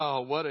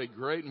Oh, what a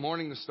great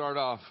morning to start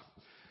off.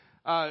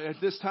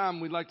 At this time,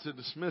 we'd like to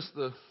dismiss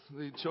the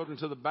children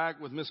to the back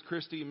with Miss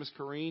Christy and Miss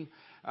Corrine.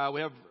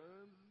 We have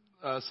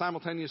a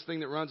simultaneous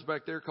thing that runs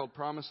back there called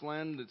Promised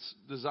Land that's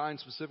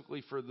designed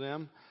specifically for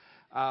them.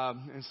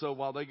 And so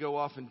while they go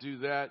off and do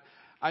that,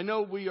 I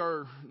know we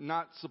are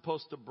not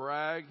supposed to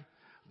brag,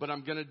 but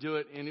I'm going to do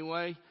it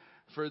anyway.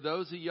 For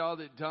those of y'all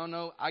that don't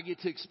know, I get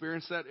to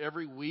experience that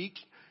every week.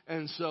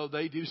 And so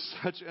they do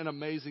such an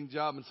amazing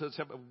job and such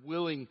have a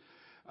willing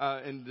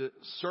and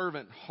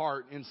servant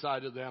heart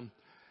inside of them.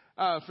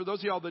 For those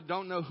of y'all that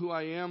don't know who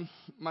I am,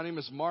 my name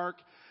is Mark,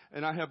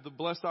 and I have the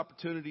blessed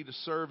opportunity to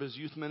serve as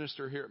youth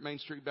minister here at Main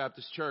Street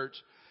Baptist Church.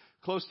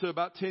 Close to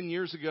about 10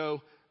 years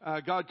ago,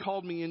 God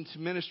called me into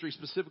ministry,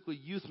 specifically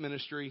youth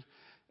ministry,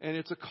 and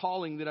it's a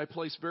calling that I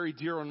place very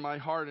dear on my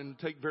heart and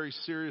take very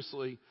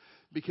seriously,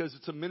 because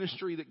it's a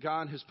ministry that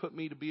God has put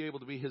me to be able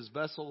to be His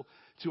vessel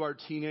to our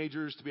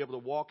teenagers, to be able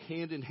to walk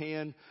hand in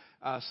hand,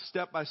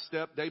 step by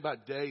step, day by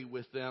day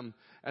with them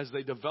as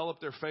they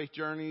develop their faith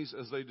journeys,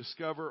 as they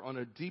discover on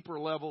a deeper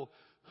level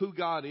who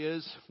God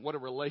is, what a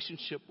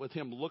relationship with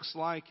Him looks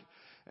like,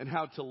 and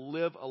how to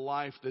live a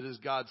life that is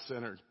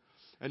God-centered.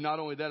 And not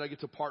only that, I get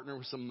to partner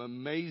with some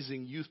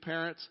amazing youth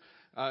parents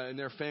and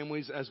their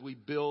families as we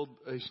build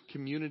a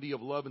community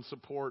of love and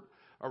support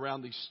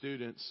around these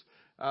students.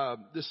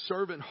 This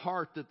servant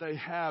heart that they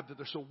have, that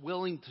they're so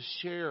willing to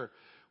share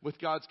with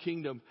God's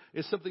kingdom,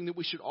 is something that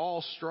we should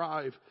all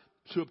strive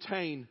to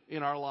obtain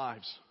in our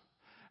lives.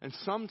 And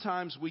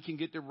sometimes we can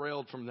get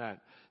derailed from that.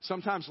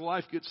 Sometimes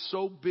life gets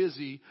so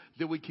busy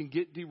that we can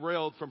get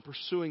derailed from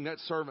pursuing that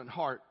servant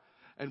heart.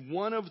 And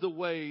one of the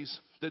ways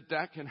that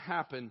that can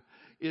happen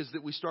is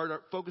that we start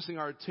focusing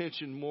our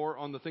attention more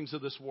on the things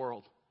of this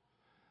world.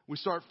 We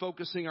start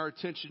focusing our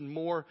attention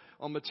more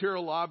on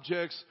material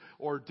objects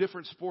or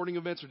different sporting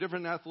events or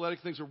different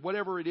athletic things or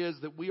whatever it is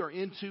that we are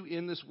into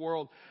in this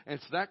world. And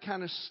it's that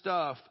kind of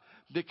stuff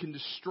that can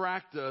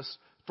distract us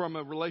from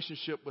a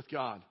relationship with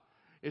God.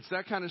 It's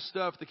that kind of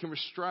stuff that can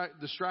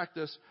distract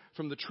us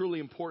from the truly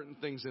important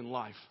things in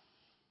life.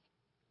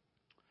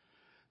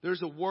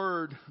 There's a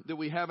word that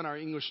we have in our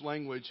English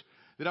language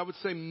that I would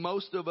say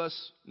most of us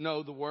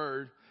know the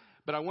word,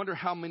 but I wonder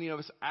how many of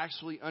us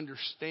actually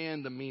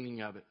understand the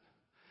meaning of it.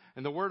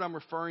 And the word I'm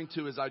referring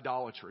to is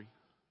idolatry.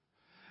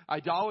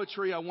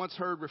 Idolatry I once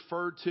heard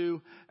referred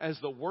to as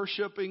the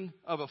worshiping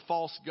of a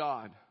false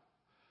god.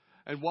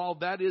 And while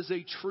that is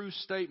a true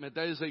statement,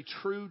 that is a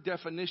true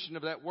definition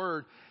of that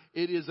word,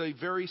 it is a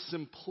very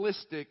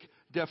simplistic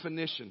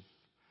definition.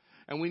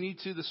 And we need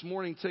to this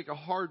morning take a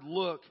hard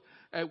look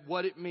at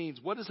what it means.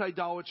 What does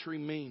idolatry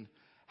mean?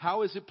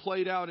 How is it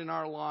played out in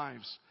our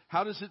lives?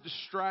 How does it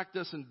distract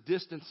us and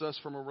distance us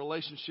from a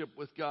relationship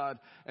with God?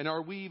 And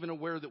are we even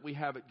aware that we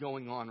have it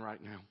going on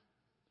right now?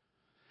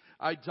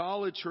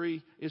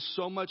 Idolatry is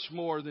so much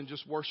more than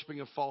just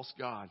worshiping a false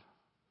god.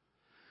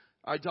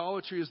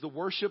 Idolatry is the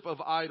worship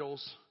of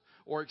idols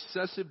or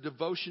excessive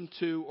devotion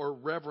to or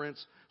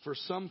reverence for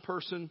some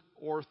person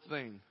or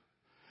thing.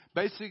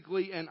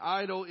 Basically, an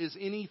idol is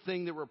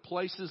anything that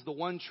replaces the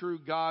one true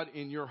God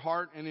in your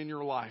heart and in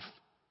your life.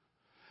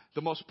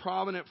 The most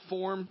prominent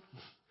form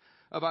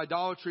of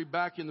idolatry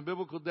back in the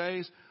biblical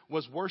days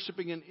was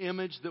worshiping an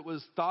image that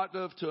was thought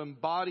of to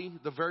embody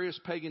the various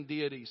pagan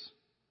deities.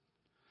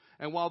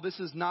 And while this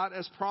is not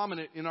as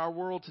prominent in our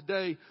world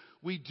today,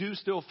 we do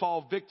still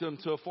fall victim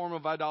to a form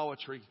of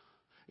idolatry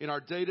in our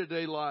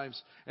day-to-day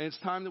lives. And it's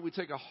time that we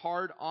take a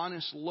hard,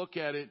 honest look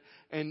at it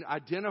and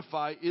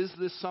identify, is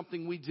this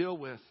something we deal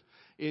with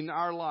in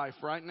our life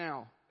right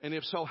now? And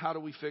if so, how do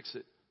we fix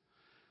it?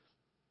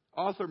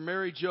 Author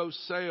Mary Jo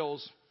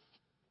Sales,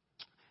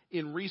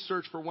 in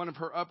research for one of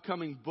her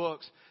upcoming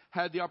books,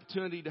 had the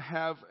opportunity to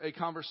have a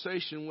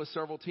conversation with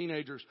several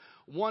teenagers,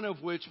 one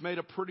of which made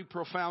a pretty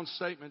profound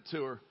statement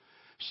to her.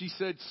 She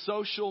said,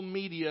 social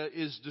media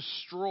is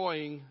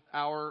destroying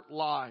our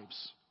lives.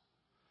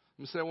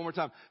 Let me say it one more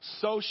time.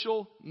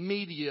 Social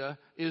media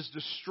is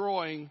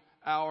destroying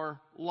our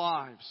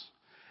lives.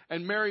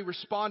 And Mary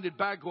responded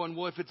back going,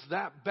 well, if it's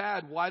that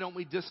bad, why don't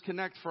we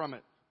disconnect from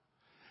it?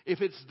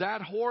 If it's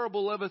that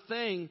horrible of a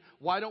thing,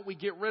 why don't we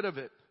get rid of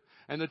it?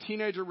 And the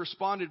teenager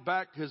responded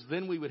back, because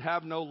then we would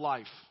have no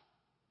life.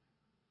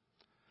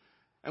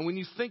 And when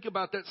you think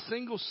about that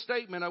single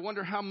statement, I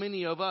wonder how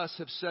many of us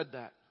have said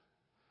that.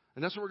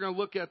 And that's what we're going to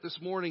look at this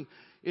morning,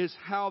 is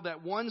how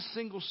that one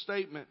single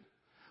statement,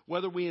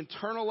 whether we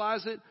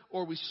internalize it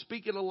or we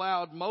speak it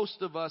aloud,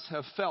 most of us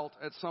have felt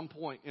at some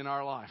point in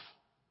our life.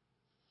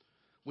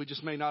 We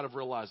just may not have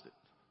realized it.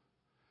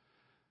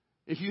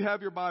 If you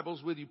have your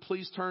Bibles with you,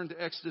 please turn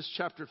to Exodus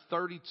chapter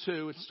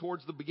 32. It's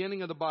towards the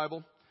beginning of the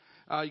Bible.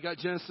 You got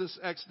Genesis,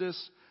 Exodus.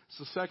 It's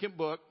the second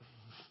book.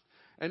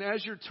 And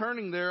as you're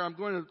turning there, I'm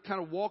going to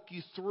kind of walk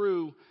you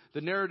through the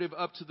narrative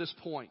up to this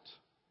point.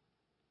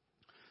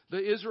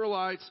 The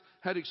Israelites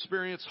had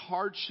experienced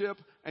hardship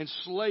and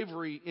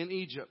slavery in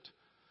Egypt.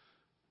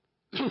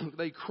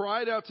 They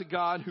cried out to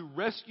God, who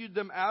rescued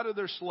them out of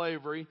their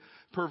slavery,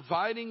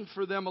 providing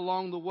for them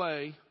along the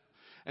way.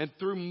 And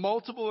through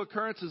multiple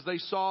occurrences, they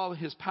saw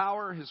His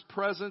power, His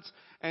presence,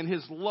 and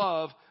His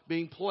love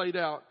being played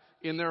out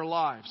in their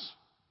lives.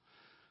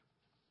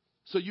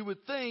 So you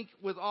would think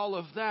with all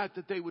of that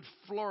they would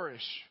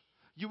flourish.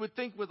 You would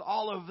think with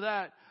all of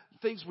that,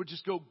 things would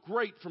just go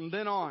great from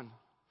then on.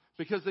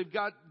 Because they've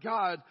got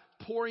God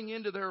pouring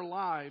into their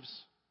lives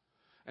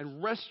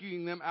and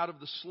rescuing them out of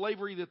the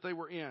slavery that they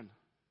were in.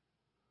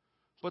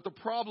 But the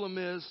problem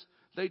is,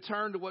 they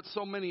turn to what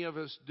so many of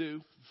us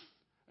do,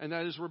 and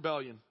that is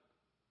rebellion.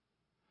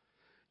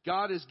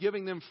 God is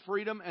giving them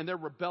freedom, and they're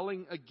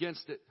rebelling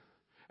against it.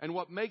 And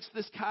what makes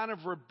this kind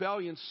of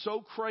rebellion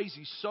so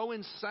crazy, so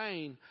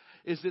insane,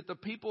 is that the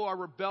people are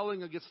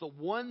rebelling against the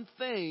one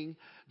thing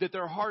that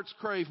their hearts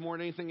crave more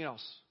than anything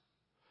else.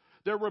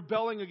 They're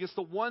rebelling against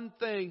the one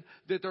thing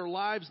that their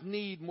lives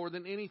need more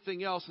than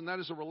anything else, and that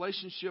is a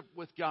relationship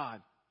with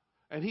God.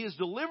 And He has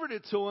delivered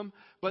it to them,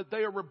 but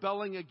they are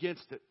rebelling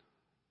against it.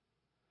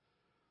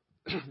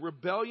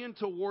 Rebellion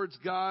towards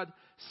God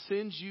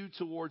sends you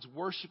towards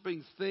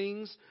worshiping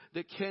things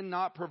that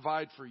cannot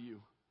provide for you.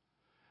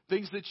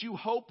 Things that you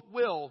hope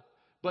will,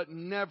 but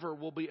never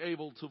will be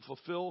able to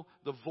fulfill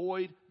the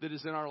void that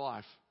is in our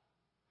life.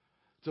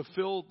 To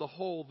fill the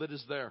hole that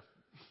is there.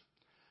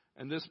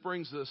 And this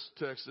brings us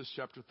to Exodus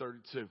chapter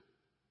 32.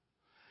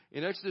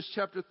 In Exodus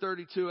chapter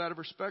 32, out of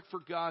respect for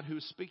God who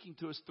is speaking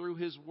to us through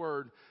His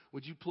Word,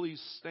 would you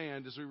please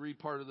stand as we read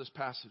part of this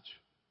passage?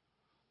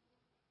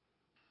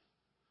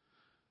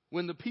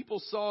 When the people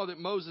saw that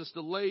Moses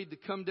delayed to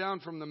come down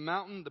from the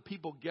mountain, the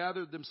people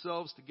gathered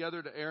themselves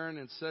together to Aaron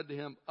and said to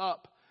him,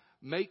 "Up,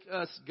 make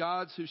us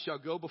gods who shall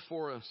go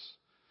before us.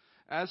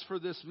 As for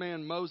this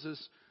man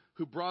Moses,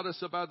 who brought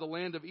us up out of the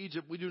land of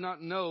Egypt, we do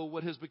not know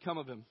what has become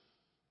of him."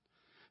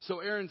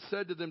 So Aaron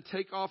said to them,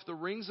 "Take off the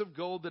rings of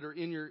gold that are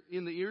in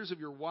the ears of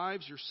your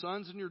wives, your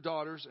sons, and your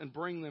daughters, and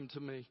bring them to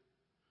me."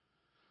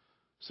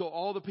 So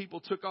all the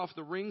people took off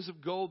the rings of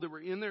gold that were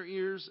in their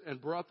ears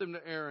and brought them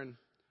to Aaron.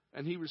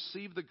 And he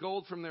received the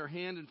gold from their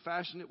hand and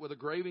fashioned it with a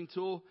graving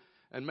tool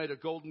and made a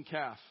golden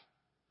calf.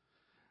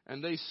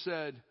 And they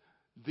said,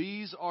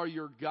 "These are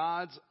your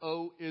gods,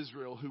 O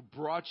Israel, who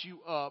brought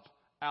you up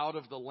out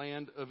of the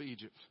land of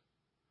Egypt."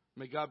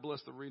 May God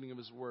bless the reading of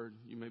His Word.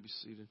 You may be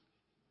seated.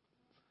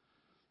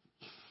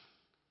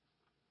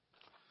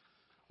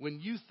 When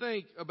you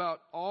think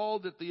about all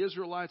that the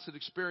Israelites had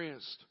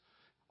experienced,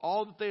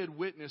 all that they had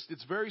witnessed,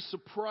 it's very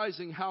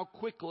surprising how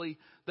quickly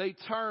they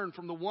turn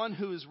from the one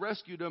who has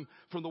rescued them,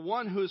 from the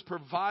one who has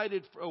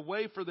provided a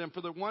way for them,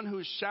 for the one who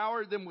has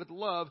showered them with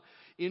love,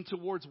 in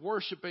towards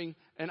worshiping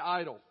an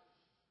idol.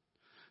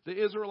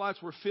 The Israelites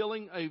were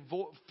feeling a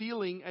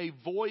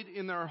void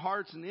in their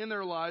hearts and in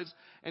their lives,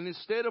 and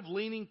instead of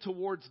leaning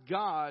towards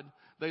God,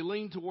 they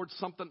leaned towards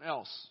something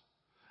else.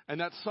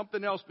 And that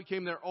something else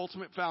became their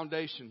ultimate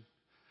foundation.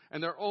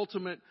 And their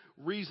ultimate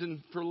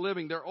reason for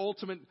living, their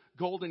ultimate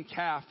golden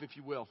calf, if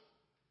you will.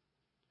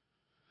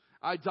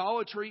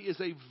 Idolatry is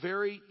a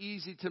very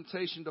easy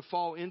temptation to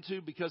fall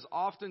into because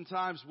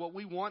oftentimes what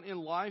we want in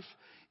life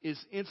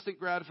is instant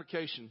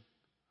gratification.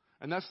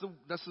 And that's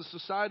the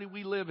society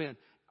we live in.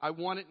 I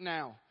want it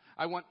now.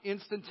 I want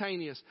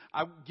instantaneous.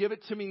 Give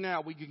it to me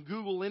now. We can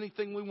Google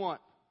anything we want.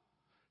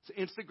 It's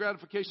instant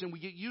gratification. We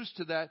get used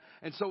to that.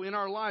 And so in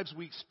our lives,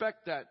 we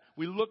expect that.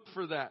 We look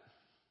for that.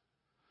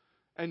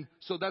 And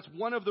so that's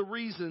one of the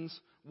reasons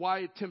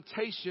why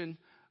temptation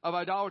of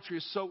idolatry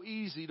is so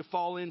easy to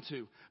fall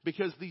into.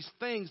 Because these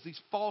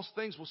false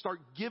things will start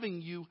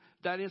giving you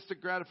that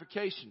instant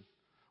gratification.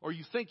 Or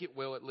you think it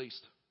will, at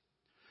least.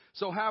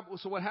 So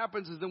what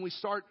happens is then we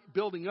start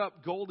building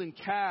up golden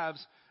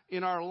calves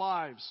in our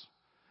lives.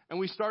 And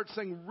we start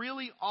saying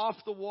really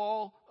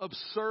off-the-wall,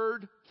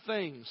 absurd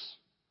things.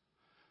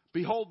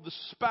 "Behold the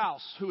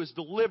spouse who has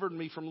delivered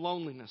me from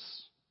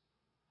loneliness.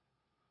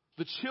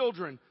 The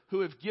children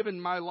who have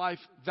given my life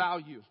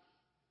value.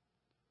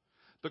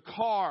 The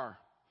car,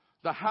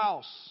 the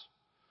house,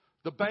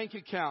 the bank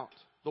account,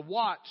 the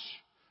watch,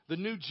 the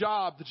new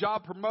job, the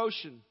job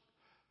promotion.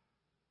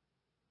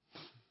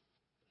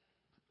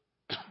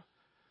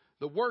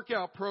 The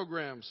workout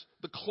programs,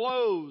 the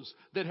clothes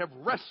that have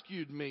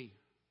rescued me."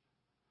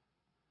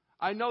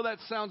 I know that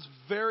sounds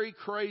very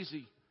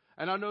crazy.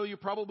 And I know you're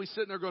probably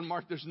sitting there going,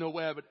 "Mark, there's no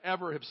way I would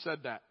ever have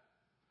said that."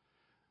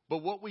 But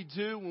what we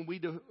do when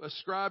we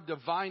ascribe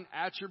divine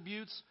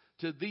attributes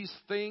to these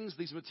things,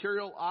 these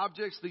material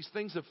objects, these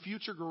things of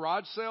future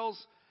garage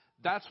sales,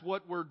 that's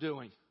what we're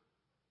doing.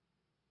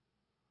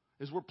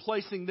 Is we're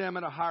placing them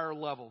at a higher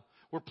level.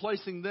 We're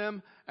placing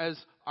them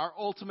as our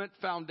ultimate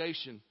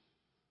foundation.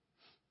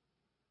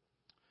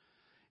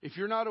 If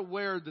you're not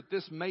aware that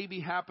this may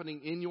be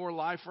happening in your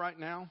life right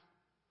now,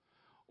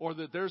 or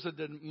that there's a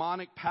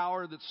demonic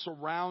power that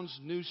surrounds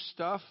new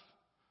stuff,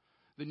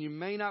 then you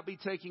may not be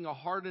taking a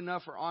hard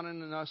enough or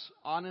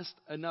honest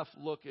enough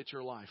look at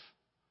your life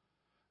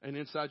and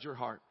inside your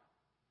heart.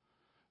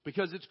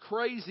 Because it's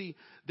crazy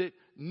that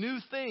new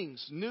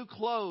things, new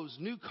clothes,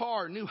 new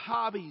car, new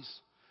hobbies,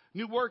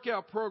 new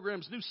workout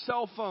programs, new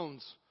cell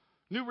phones,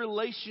 new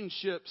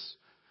relationships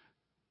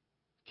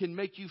can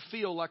make you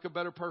feel like a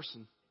better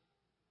person.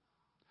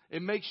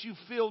 It makes you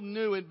feel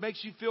new. It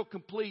makes you feel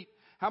complete.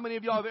 How many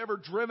of y'all have ever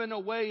driven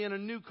away in a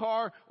new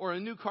car, or a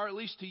new car at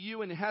least to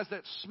you, and it has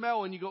that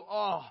smell and you go,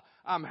 oh,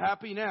 I'm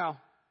happy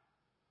now.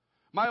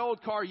 My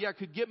old car,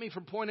 could get me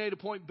from point A to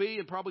point B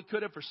and probably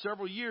could have for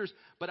several years,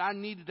 but I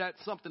needed that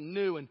something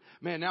new, and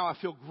man, now I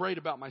feel great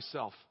about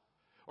myself.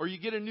 Or you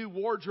get a new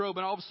wardrobe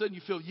and all of a sudden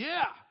you feel,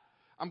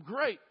 I'm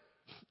great.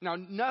 Now,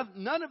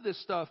 none of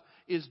this stuff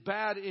is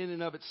bad in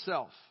and of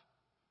itself.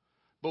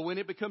 But when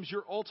it becomes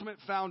your ultimate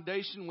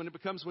foundation, when it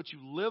becomes what you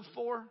live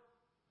for,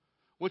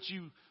 what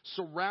you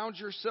surround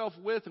yourself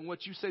with, and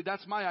what you say,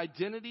 that's my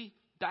identity,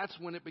 that's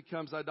when it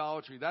becomes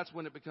idolatry. That's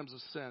when it becomes a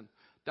sin.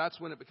 That's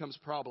when it becomes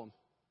a problem.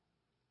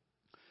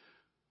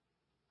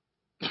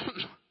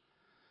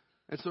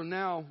 And so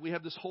now we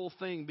have this whole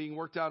thing being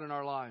worked out in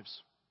our lives.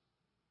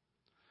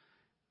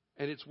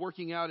 And it's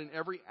working out in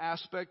every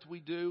aspect we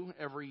do,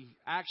 every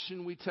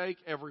action we take,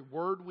 every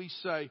word we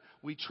say.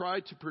 We try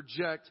to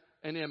project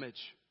an image.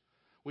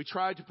 We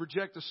try to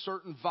project a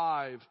certain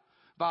vibe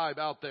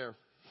out there.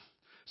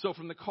 So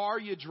from the car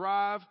you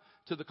drive,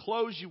 to the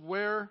clothes you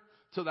wear,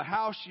 to the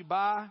house you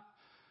buy,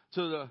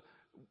 to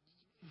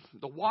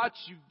the watch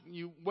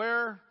you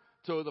wear,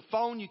 to the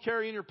phone you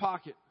carry in your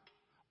pocket.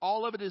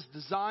 All of it is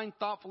designed,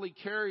 thoughtfully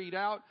carried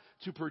out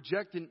to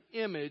project an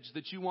image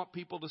that you want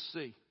people to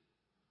see.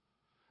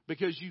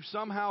 Because you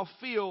somehow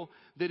feel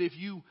that if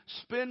you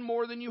spend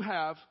more than you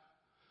have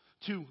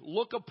to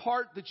look a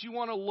part that you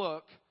want to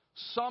look,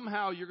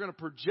 somehow you're going to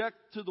project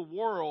to the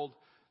world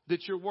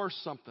that you're worth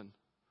something,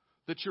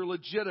 that you're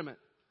legitimate,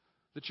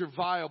 that you're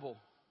viable,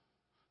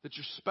 that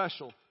you're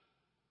special.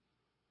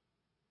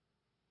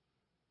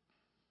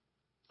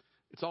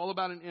 It's all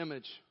about an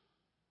image.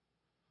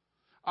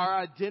 Our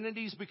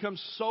identities become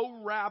so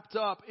wrapped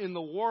up in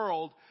the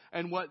world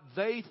and what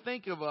they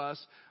think of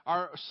us.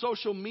 Our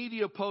social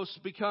media posts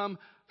become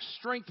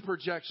strength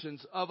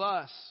projections of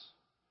us.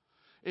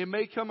 It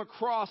may come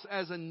across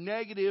as a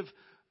negative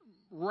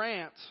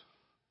rant,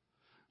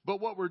 but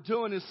what we're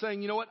doing is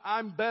saying, you know what,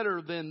 I'm better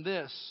than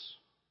this.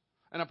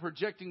 And I'm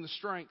projecting the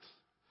strength.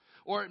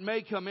 Or it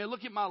may come in,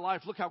 look at my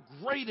life, look how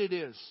great it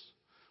is.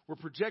 We're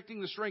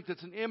projecting the strength.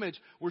 It's an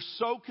image. We're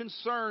so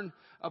concerned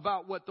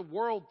about what the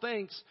world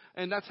thinks,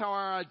 and that's how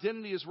our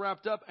identity is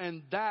wrapped up,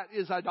 and that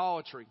is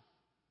idolatry.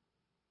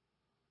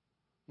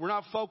 We're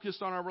not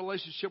focused on our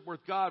relationship with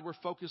God. We're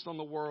focused on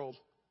the world.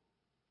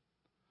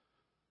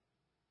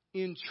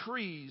 In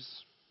trees,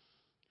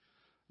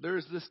 there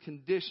is this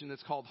condition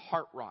that's called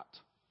heart rot.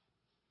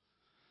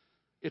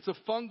 It's a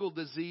fungal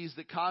disease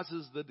that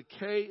causes the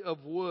decay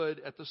of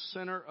wood at the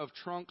center of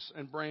trunks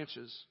and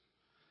branches.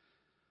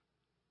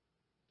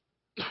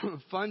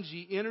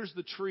 Fungi enters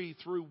the tree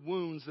through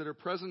wounds that are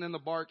present in the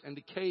bark and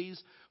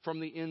decays from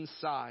the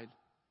inside.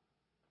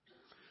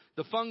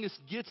 The fungus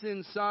gets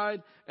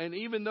inside, and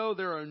even though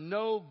there are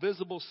no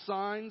visible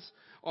signs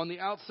on the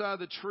outside of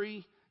the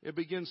tree, it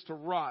begins to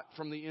rot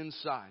from the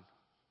inside.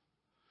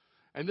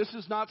 And this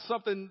is not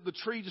something, the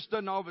tree just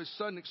doesn't all of a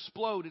sudden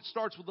explode. It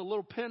starts with a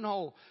little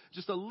pinhole,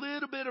 just a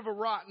little bit of a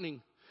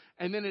rotting,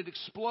 and then it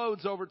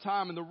explodes over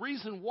time. And the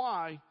reason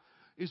why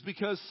is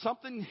because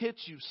something hit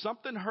you,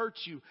 something hurt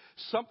you,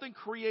 something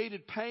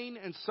created pain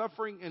and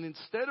suffering, and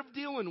instead of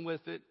dealing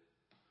with it,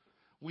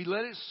 we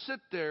let it sit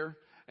there,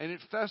 and it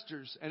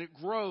festers, and it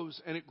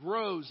grows, and it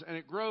grows, and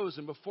it grows,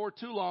 and before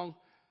too long,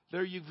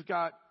 there you've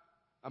got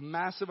a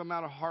massive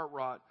amount of heart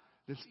rot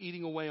that's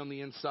eating away on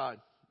the inside.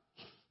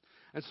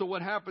 And so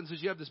what happens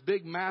is you have this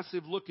big,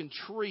 massive looking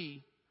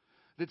tree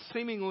that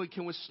seemingly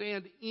can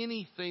withstand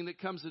anything that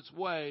comes its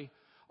way,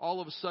 all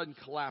of a sudden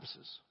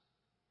collapses.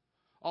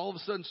 All of a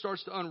sudden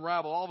starts to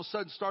unravel. All of a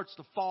sudden starts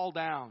to fall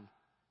down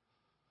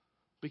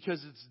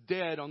because it's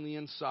dead on the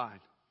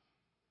inside.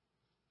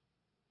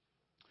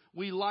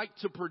 We like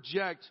to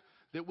project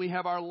that we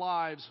have our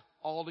lives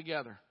all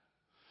together.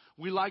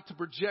 We like to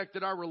project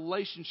that our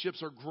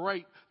relationships are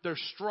great. They're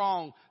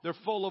strong. They're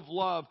full of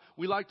love.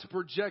 We like to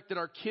project that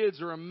our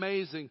kids are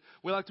amazing.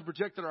 We like to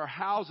project that our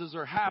houses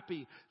are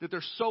happy, that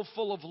they're so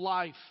full of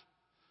life.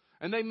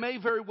 And they may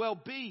very well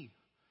be.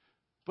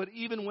 But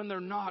even when they're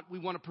not, we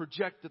want to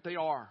project that they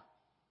are.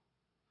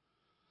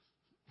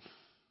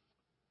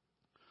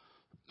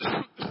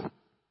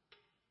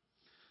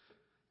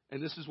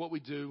 And this is what we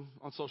do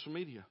on social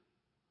media.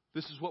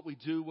 This is what we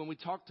do when we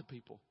talk to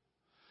people.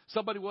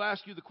 Somebody will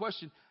ask you the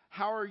question,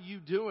 how are you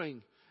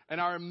doing? And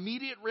our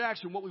immediate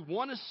reaction, what we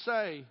want to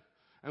say,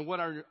 and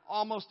what our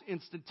almost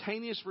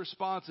instantaneous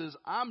response is,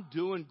 I'm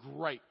doing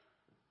great.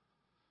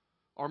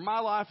 Or my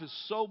life is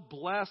so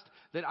blessed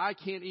that I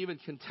can't even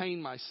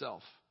contain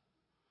myself.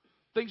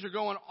 Things are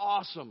going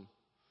awesome.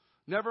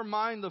 Never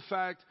mind the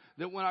fact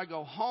that when I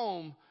go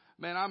home,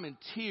 man, I'm in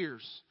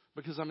tears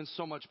because I'm in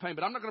so much pain.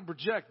 But I'm not going to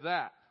project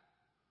that.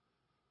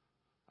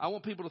 I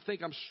want people to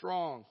think I'm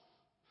strong.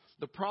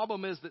 The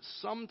problem is that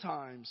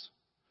sometimes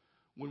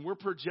when we're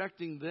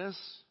projecting this,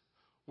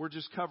 we're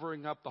just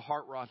covering up the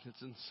heart rot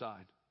that's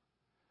inside.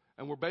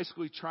 And we're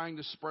basically trying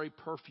to spray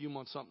perfume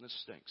on something that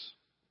stinks.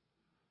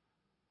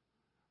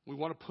 We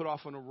want to put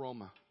off an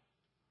aroma.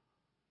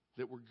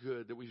 that we're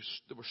good, that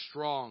we're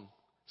strong.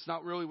 It's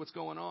not really what's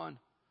going on,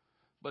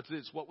 but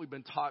it's what we've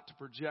been taught to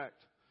project.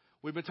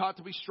 We've been taught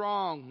to be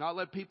strong, not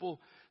let people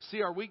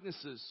see our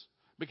weaknesses.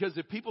 Because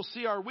if people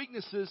see our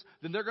weaknesses,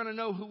 then they're going to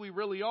know who we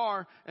really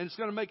are, and it's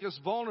going to make us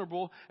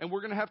vulnerable, and we're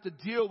going to have to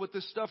deal with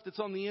this stuff that's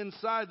on the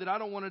inside that I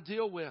don't want to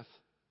deal with.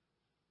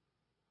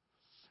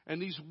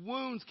 And these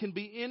wounds can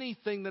be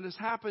anything that has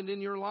happened in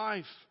your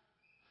life.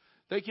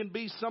 They can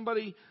be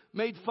somebody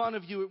made fun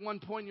of you at one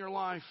point in your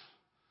life.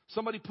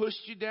 Somebody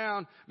pushed you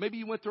down. Maybe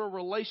you went through a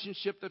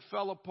relationship that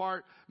fell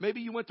apart. Maybe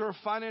you went through a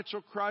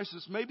financial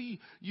crisis. Maybe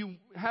you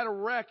had a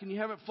wreck and you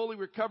haven't fully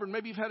recovered.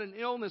 Maybe you've had an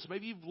illness.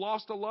 Maybe you've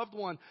lost a loved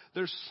one.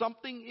 There's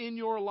something in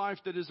your life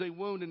that is a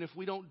wound, and if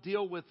we don't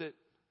deal with it,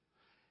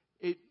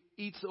 it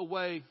eats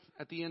away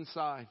at the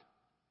inside.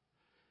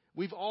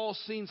 We've all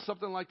seen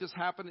something like this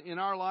happen in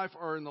our life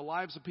or in the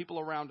lives of people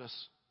around us.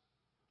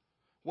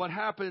 What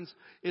happens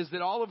is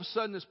that all of a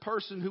sudden this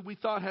person who we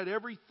thought had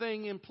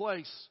everything in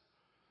place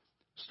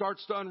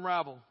starts to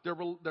unravel.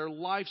 Their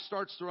life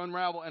starts to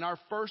unravel. And our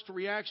first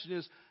reaction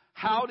is,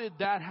 how did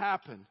that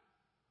happen?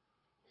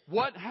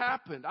 What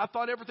happened? I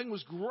thought everything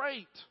was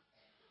great.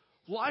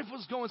 Life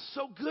was going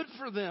so good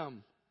for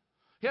them.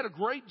 He had a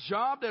great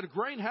job. They had a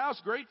great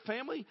house, great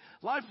family.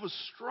 Life was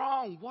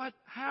strong. What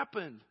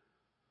happened?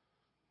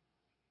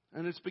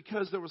 And it's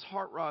because there was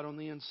heart rot on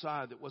the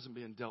inside that wasn't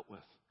being dealt with.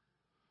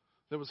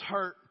 There was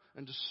hurt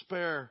and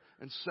despair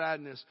and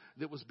sadness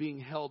that was being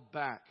held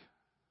back.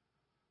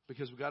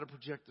 Because we've got to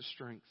project the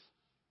strength.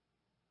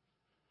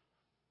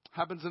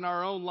 Happens in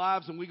our own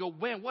lives and we go,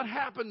 man, what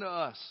happened to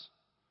us?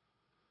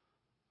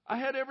 I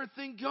had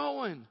everything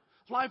going.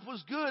 Life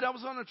was good. I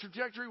was on a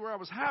trajectory where I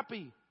was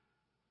happy.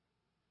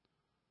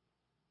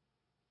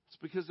 It's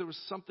because there was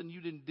something you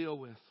didn't deal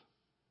with.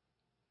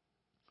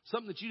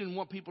 Something that you didn't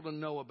want people to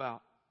know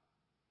about.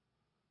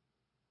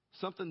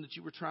 Something that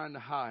you were trying to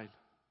hide.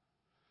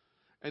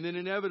 And then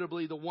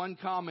inevitably the one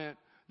comment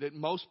that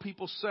most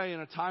people say in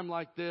a time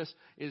like this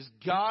is,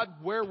 God,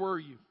 where were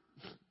you?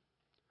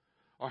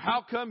 Or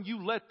how come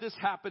you let this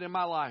happen in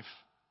my life?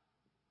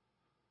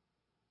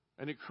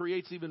 And it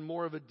creates even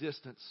more of a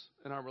distance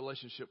in our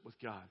relationship with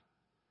God.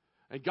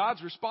 And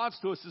God's response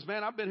to us is,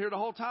 man, I've been here the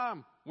whole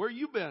time. Where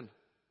you been?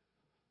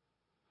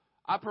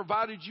 I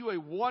provided you a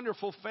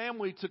wonderful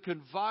family to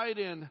confide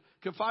in.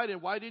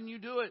 Why didn't you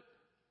do it?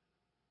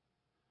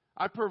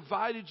 I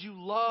provided you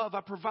love.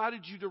 I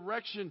provided you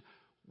direction.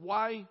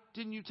 Why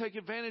didn't you take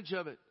advantage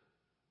of it?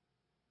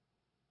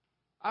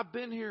 I've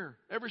been here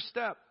every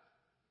step.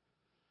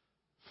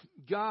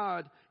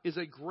 God is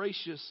a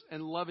gracious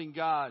and loving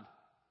God,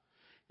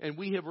 and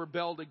we have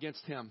rebelled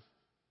against Him.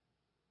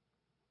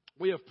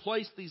 We have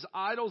placed these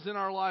idols in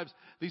our lives,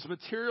 these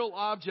material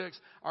objects,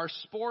 our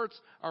sports,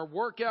 our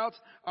workouts,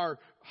 our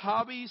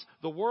hobbies,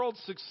 the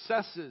world's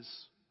successes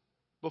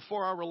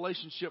before our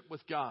relationship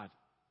with God.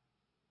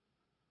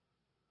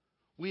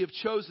 We have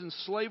chosen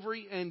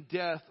slavery and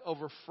death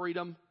over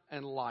freedom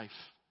and life.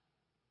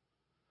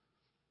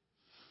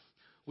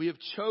 We have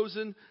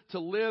chosen to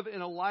live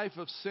in a life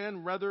of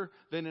sin rather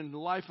than in a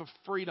life of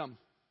freedom.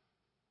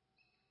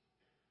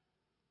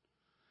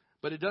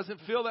 But it doesn't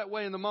feel that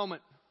way in the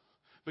moment.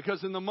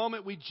 Because in the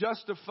moment we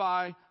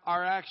justify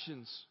our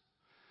actions.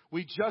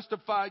 We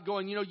justify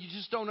going, you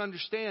just don't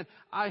understand.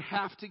 I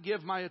have to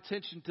give my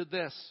attention to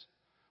this.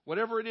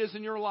 Whatever it is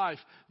in your life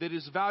that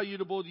is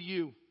valuable to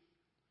you.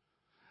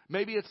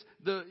 Maybe it's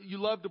you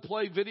love to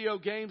play video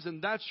games and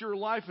that's your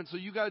life, and so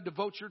you got to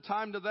devote your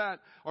time to that.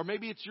 Or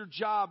maybe it's your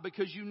job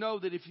because you know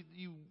that if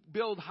you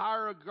build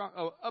higher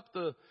up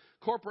the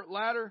corporate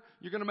ladder,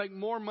 you're going to make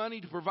more money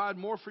to provide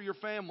more for your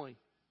family.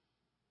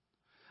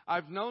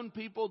 I've known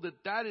people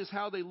that is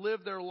how they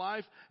live their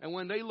life, and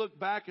when they look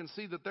back and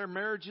see that their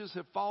marriages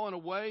have fallen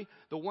away,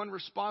 the one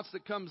response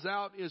that comes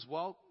out is,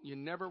 well, you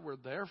never were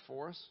there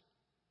for us.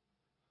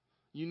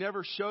 You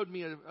never showed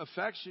me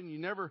affection. You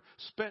never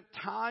spent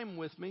time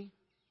with me.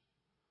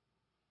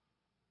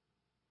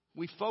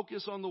 We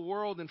focus on the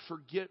world and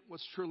forget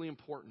what's truly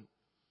important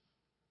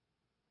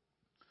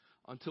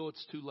until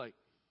it's too late.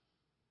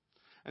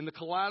 And the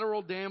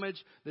collateral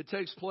damage that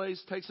takes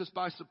place takes us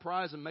by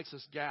surprise and makes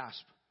us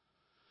gasp.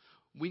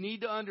 We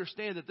need to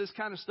understand that this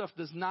kind of stuff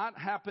does not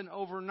happen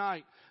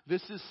overnight.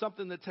 This is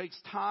something that takes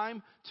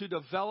time to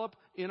develop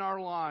in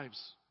our lives.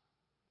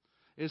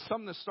 It's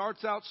something that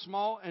starts out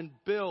small and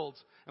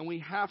builds. And we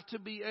have to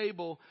be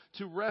able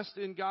to rest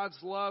in God's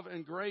love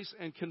and grace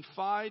and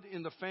confide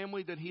in the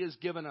family that He has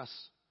given us.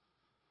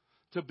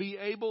 To be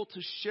able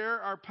to share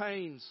our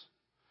pains.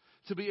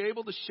 To be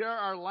able to share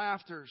our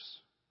laughters.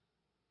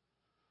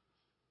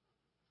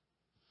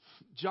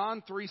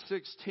 John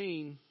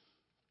 3:16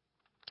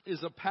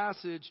 is a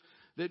passage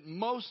that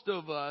most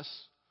of us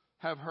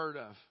have heard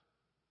of.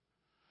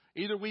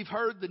 Either we've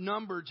heard the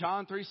number,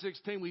 John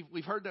 3:16,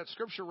 we've heard that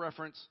scripture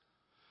reference,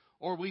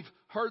 or we've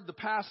heard the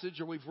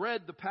passage, or we've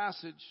read the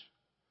passage,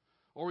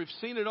 or we've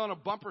seen it on a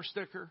bumper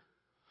sticker,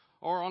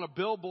 or on a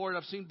billboard.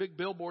 I've seen big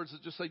billboards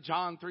that just say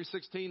John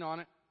 3:16 on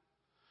it.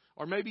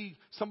 Or maybe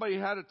somebody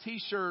had a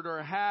t-shirt or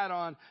a hat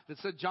on that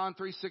said John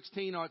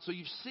 3:16 on it. So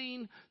you've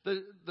seen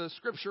the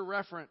scripture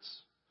reference.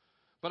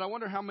 But I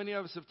wonder how many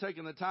of us have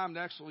taken the time to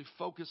actually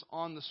focus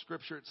on the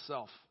scripture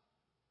itself.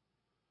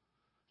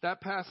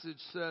 That passage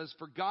says,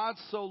 "For God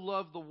so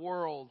loved the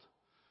world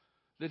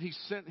that he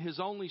sent his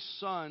only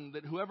Son,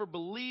 that whoever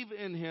believe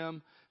in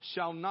him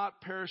shall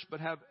not perish but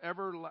have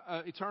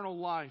eternal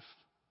life."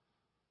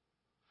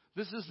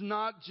 This is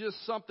not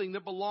just something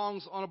that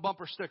belongs on a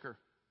bumper sticker.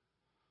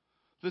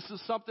 This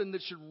is something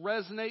that should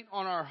resonate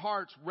on our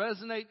hearts,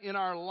 resonate in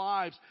our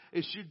lives.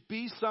 It should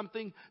be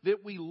something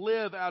that we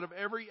live out of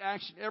every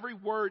action, every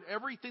word,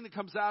 everything that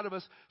comes out of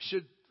us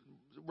should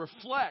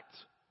reflect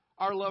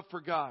our love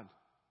for God,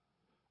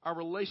 our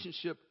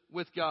relationship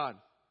with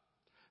God.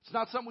 It's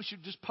not something we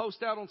should just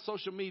post out on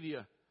social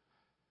media.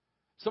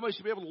 Somebody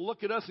should be able to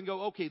look at us and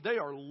go, okay, they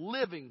are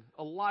living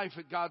a life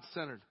at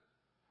God-centered.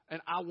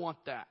 And I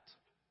want that.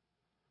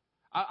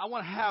 I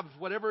want to have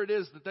whatever it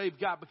is that they've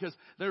got because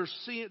there's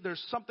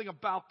something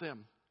about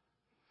them.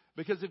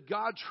 Because if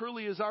God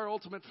truly is our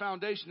ultimate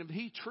foundation, if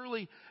he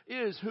truly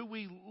is who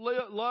we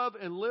love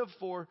and live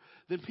for,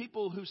 then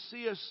people who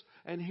see us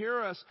and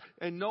hear us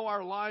and know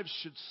our lives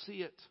should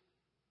see it.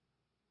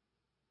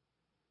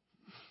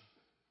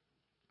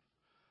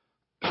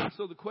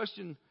 So the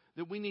question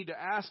that we need to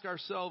ask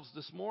ourselves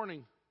this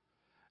morning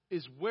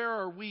is, where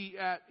are we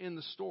at in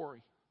the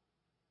story?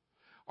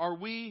 Are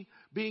we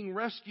being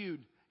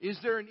rescued? Is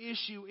there an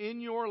issue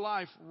in your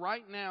life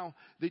right now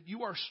that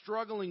you are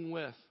struggling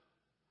with?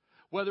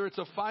 Whether it's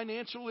a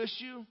financial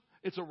issue,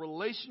 it's a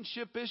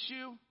relationship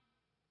issue.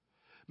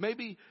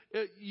 Maybe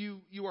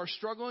you are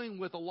struggling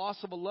with the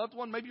loss of a loved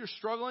one. Maybe you're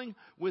struggling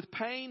with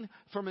pain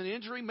from an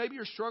injury. Maybe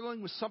you're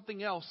struggling with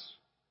something else.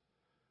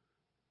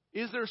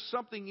 Is there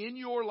something in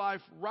your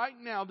life right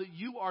now that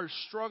you are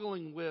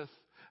struggling with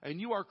and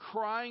you are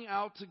crying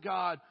out to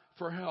God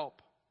for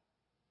help?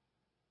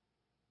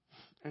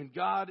 And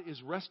God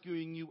is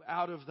rescuing you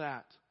out of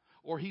that.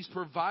 Or he's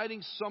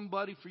providing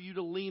somebody for you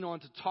to lean on,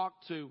 to talk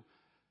to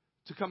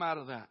come out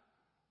of that.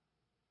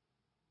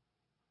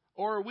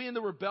 Or are we in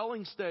the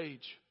rebelling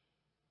stage?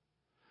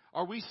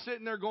 Are we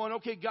sitting there going,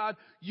 okay, God,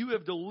 you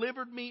have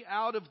delivered me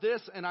out of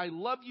this, and I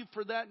love you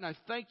for that, and I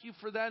thank you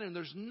for that, and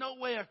there's no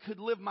way I could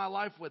live my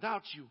life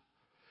without you.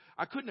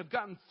 I couldn't have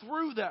gotten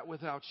through that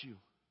without you.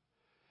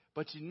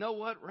 But you know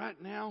what?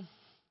 Right now,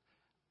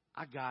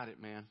 I got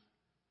it, man.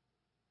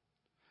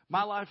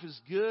 My life is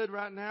good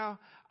right now.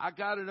 I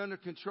got it under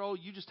control.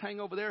 You just hang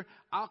over there.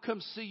 I'll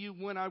come see you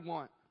when I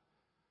want.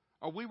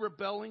 Are we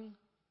rebelling?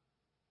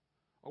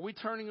 Are we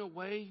turning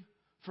away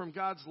from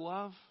God's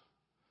love?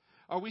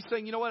 Are we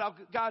saying, you know what,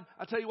 God,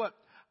 I'll tell you what,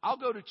 I'll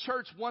go to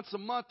church once a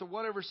month or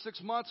whatever,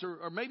 6 months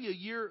or maybe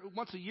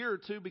once a year or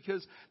two,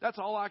 because that's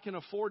all I can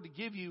afford to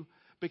give you,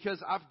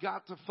 because I've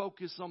got to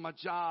focus on my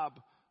job.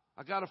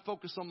 I got to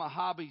focus on my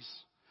hobbies.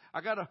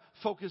 I got to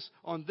focus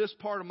on this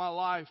part of my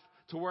life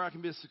to where I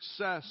can be a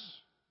success.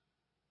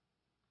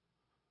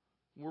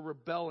 We're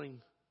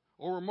rebelling,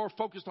 or we're more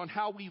focused on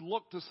how we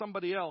look to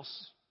somebody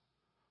else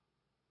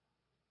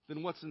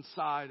than what's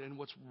inside and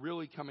what's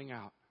really coming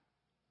out.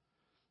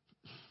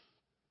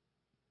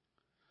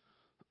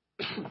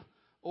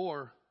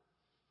 Or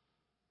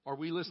are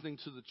we listening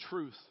to the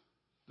truth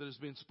that is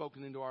being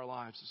spoken into our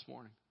lives this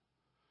morning?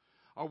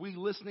 Are we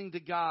listening to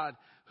God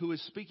who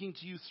is speaking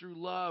to you through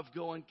love,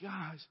 going,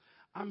 guys,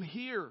 I'm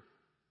here.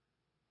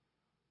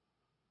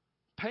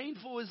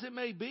 Painful as it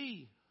may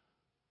be.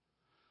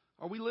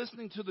 Are we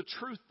listening to the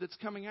truth that's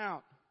coming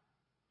out?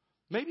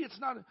 Maybe it's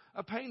not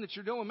a pain that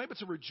you're doing. Maybe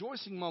it's a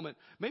rejoicing moment.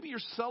 Maybe you're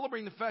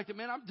celebrating the fact that,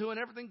 man, I'm doing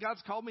everything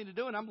God's called me to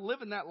do, and I'm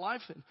living that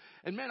life.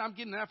 And man, I'm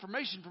getting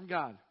affirmation from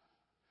God.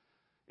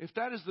 If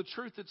that is the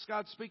truth that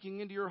God's speaking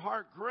into your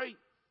heart, great.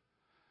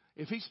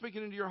 If he's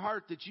speaking into your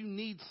heart that you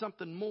need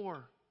something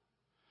more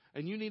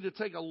and you need to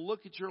take a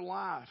look at your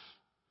life,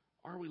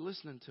 are we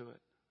listening to it?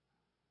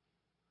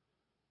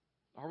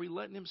 Are we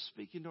letting him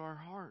speak into our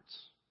hearts?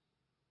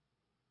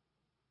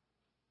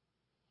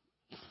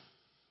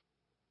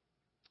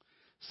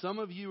 Some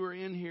of you are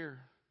in here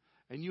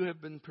and you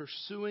have been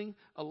pursuing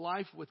a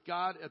life with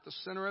God at the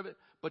center of it,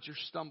 but you're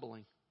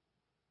stumbling.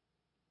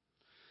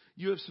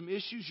 You have some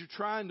issues you're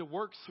trying to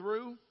work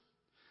through.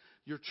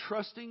 You're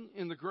trusting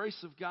in the grace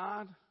of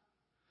God.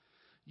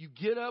 You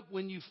get up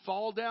when you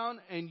fall down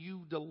and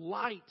you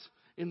delight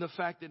in the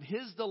fact that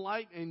his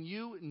delight in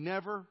you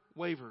never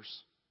wavers.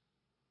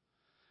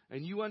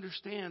 And you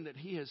understand that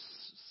he has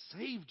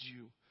saved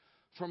you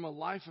from a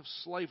life of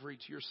slavery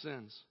to your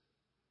sins.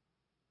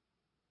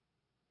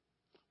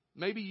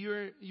 Maybe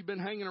you've been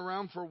hanging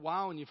around for a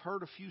while and you've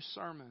heard a few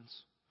sermons.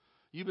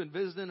 You've been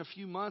visiting a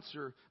few months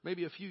or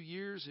maybe a few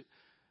years.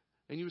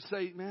 And you would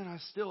say, man,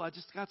 I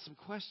just got some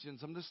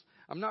questions.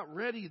 I'm not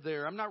ready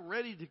there. I'm not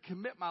ready to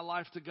commit my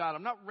life to God.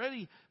 I'm not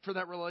ready for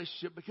that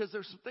relationship because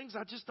there's some things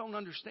I just don't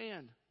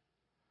understand.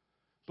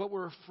 But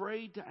we're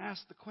afraid to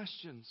ask the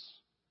questions.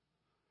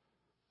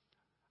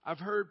 I've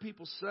heard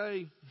people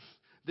say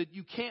that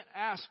you can't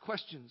ask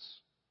questions.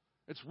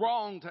 It's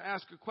wrong to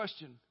ask a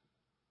question.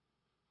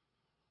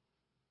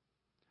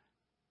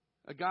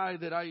 A guy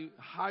that I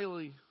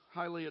highly,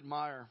 highly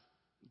admire,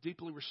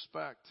 deeply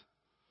respect,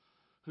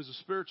 who's a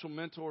spiritual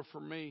mentor for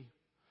me,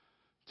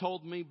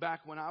 told me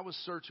back when I was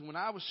searching, when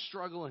I was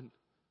struggling,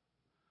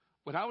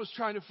 when I was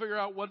trying to figure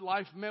out what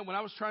life meant, when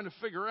I was trying to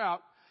figure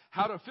out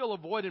how to fill a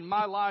void in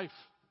my life.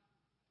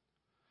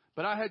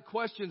 But I had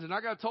questions, and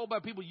I got told by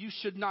people, you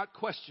should not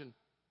question.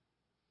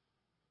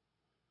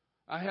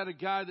 I had a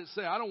guy that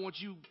said, I don't want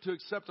you to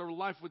accept a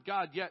life with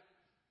God yet.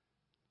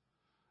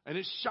 And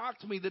it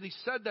shocked me that he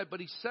said that, but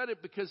he said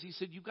it because he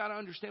said, you got to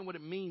understand what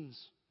it means.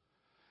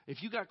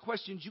 If you got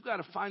questions, you got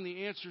to find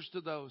the answers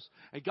to those.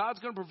 And God's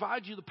going to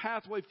provide you the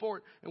pathway for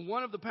it. And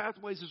one of the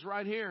pathways is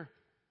right here.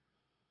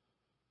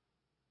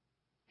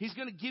 He's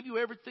going to give you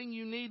everything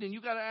you need, and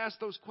you got to ask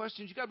those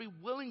questions. You got to be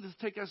willing to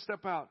take that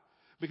step out.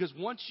 Because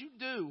once you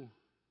do,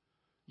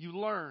 you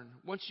learn.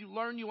 Once you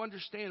learn, you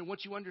understand.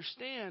 Once you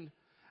understand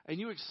and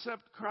you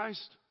accept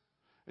Christ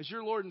as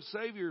your Lord and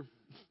Savior,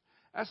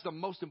 that's the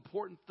most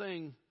important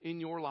thing in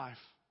your life.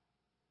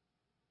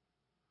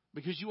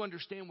 Because you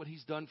understand what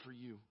He's done for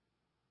you.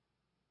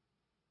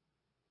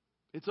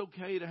 It's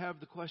okay to have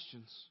the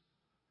questions.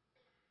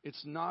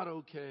 It's not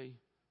okay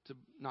to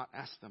not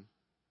ask them.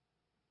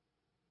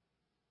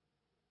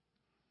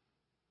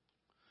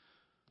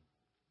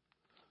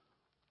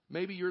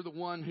 Maybe you're the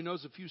one who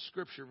knows a few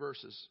scripture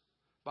verses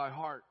by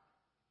heart,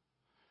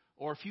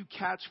 or a few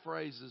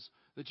catchphrases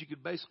that you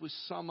could basically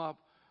sum up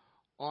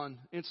on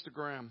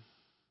Instagram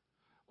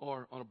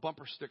or on a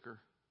bumper sticker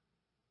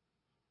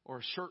or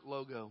a shirt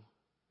logo.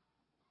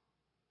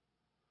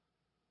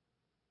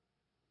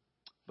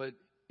 But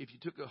if you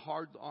took a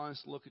hard,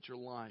 honest look at your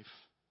life,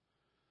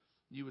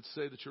 you would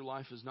say that your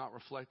life is not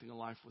reflecting a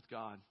life with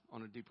God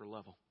on a deeper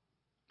level.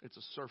 It's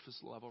a surface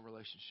level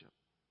relationship.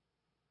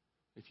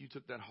 If you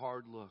took that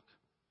hard look,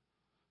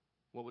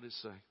 what would it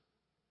say?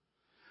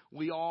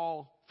 We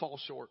all fall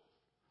short.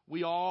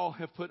 We all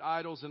have put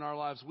idols in our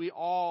lives. We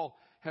all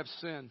have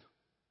sinned.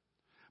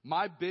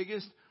 My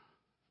biggest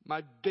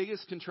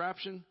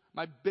contraption,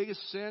 my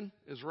biggest sin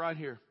is right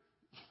here.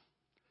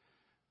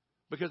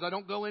 Because I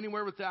don't go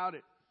anywhere without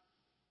it.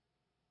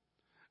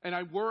 And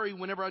I worry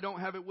whenever I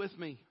don't have it with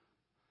me.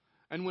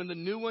 And when the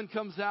new one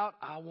comes out,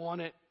 I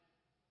want it.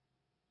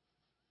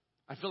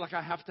 I feel like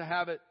I have to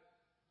have it.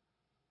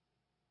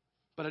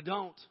 But I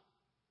don't.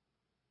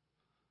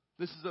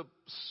 This is a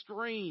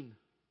screen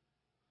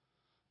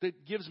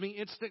that gives me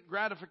instant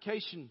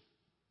gratification.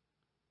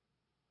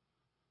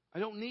 I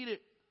don't need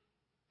it.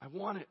 I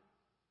want it.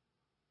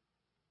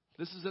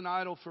 This is an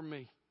idol for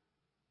me.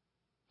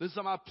 This is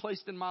something I've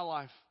placed in my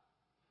life.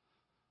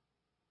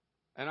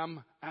 And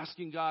I'm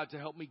asking God to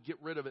help me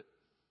get rid of it.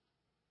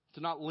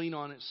 To not lean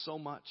on it so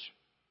much.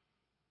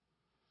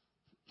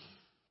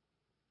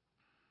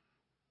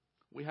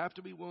 We have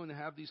to be willing to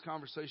have these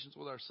conversations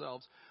with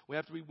ourselves. We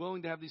have to be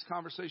willing to have these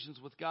conversations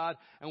with God.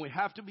 And we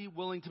have to be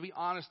willing to be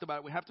honest about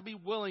it. We have to be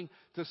willing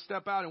to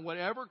step out. And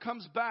whatever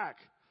comes back,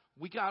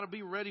 we got to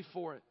be ready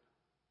for it.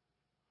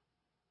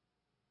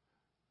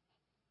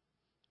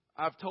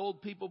 I've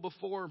told people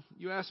before,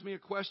 you ask me a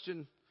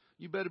question,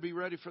 you better be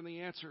ready for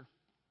the answer.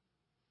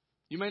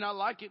 You may not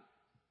like it,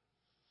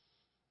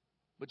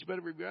 but you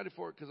better be ready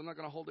for it because I'm not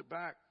going to hold it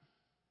back.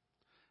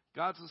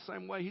 God's the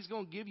same way. He's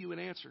going to give you an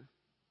answer.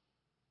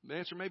 The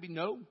answer may be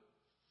no.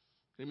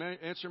 The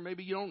answer may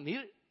be you don't need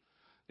it.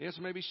 The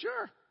answer may be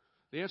sure.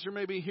 The answer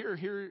may be here's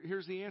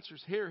the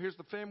answers. Here's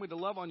the family to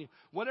love on you.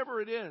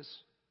 Whatever it is.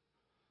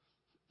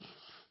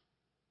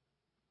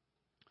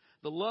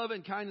 The love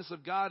and kindness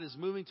of God is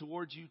moving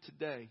towards you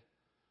today.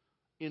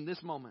 In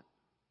this moment.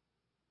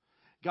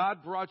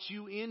 God brought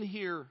you in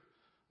here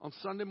on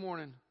Sunday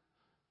morning,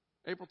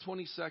 April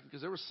 22nd,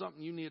 because there was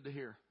something you needed to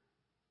hear.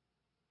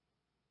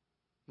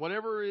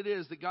 Whatever it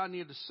is that God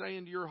needed to say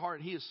into your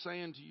heart, He is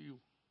saying to you.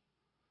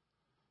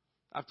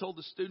 I've told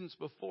the students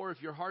before,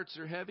 if your hearts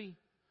are heavy,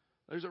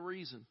 there's a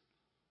reason.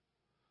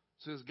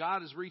 It says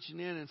God is reaching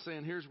in and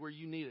saying, here's where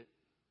you need it.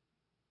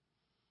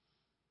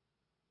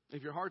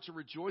 If your hearts are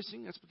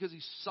rejoicing, that's because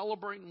He's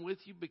celebrating with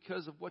you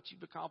because of what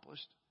you've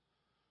accomplished.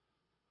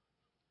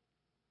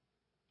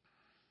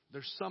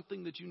 There's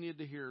something that you need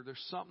to hear.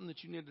 There's something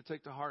that you need to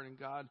take to heart, and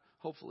God,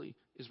 hopefully,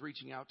 is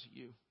reaching out to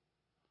you.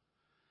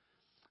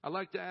 I'd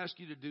like to ask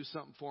you to do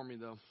something for me,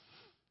 though.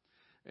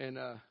 And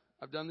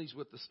I've done these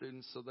with the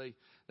students, so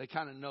they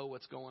kind of know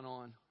what's going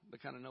on. They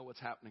kind of know what's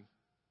happening.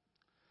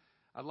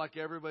 I'd like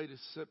everybody to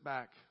sit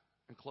back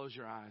and close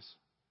your eyes.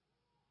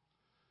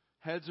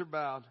 Heads are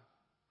bowed.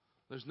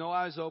 There's no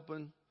eyes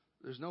open.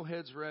 There's no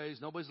heads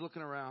raised. Nobody's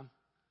looking around.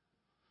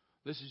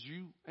 This is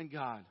you and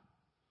God.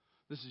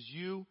 This is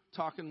you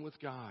talking with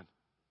God.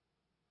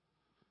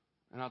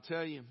 And I'll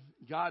tell you,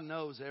 God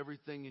knows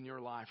everything in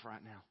your life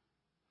right now.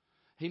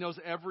 He knows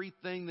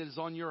everything that is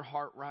on your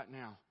heart right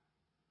now.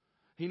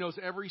 He knows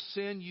every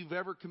sin you've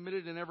ever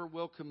committed and ever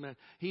will commit.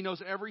 He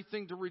knows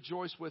everything to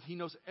rejoice with. He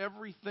knows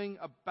everything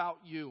about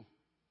you.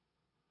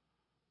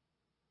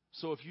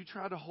 So if you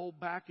try to hold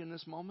back in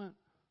this moment,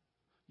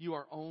 you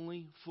are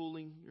only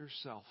fooling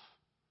yourself.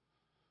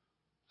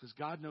 Because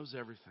God knows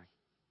everything.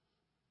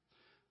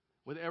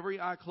 with every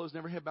eye closed and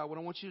every head bowed, what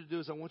I want you to do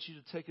is I want you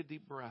to take a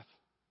deep breath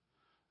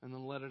and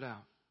then let it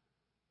out.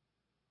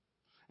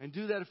 And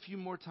do that a few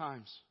more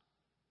times.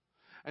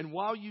 And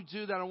while you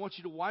do that, I want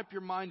you to wipe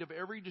your mind of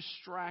every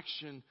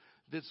distraction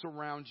that's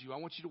around you. I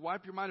want you to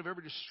wipe your mind of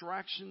every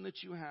distraction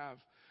that you have.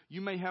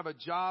 You may have a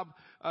job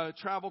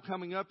travel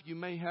coming up. You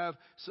may have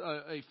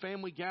a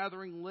family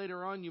gathering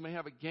later on. You may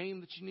have a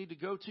game that you need to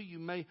go to. You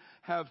may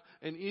have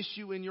an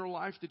issue in your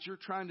life that you're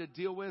trying to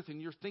deal with,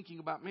 and you're thinking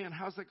about, man,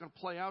 how's that going to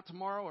play out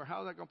tomorrow, or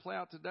how's that going to play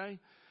out today?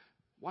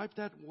 Wipe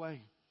that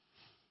away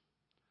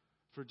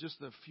for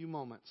just a few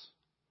moments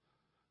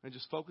and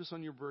just focus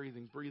on your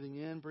breathing. Breathing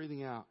in,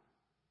 breathing out.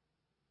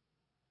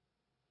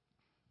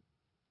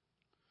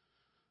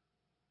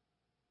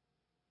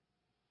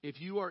 If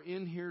you are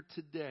in here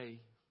today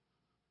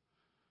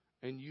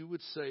and you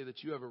would say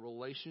that you have a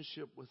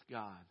relationship with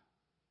God,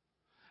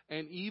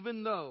 and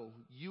even though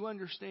you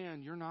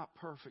understand you're not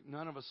perfect,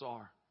 none of us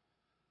are,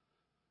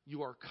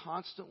 you are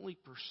constantly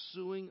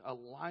pursuing a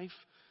life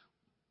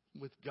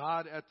with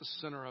God at the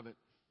center of it.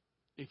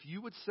 If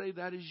you would say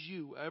that is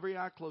you, every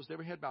eye closed,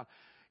 every head bowed,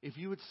 if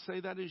you would say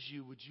that is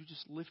you, would you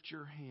just lift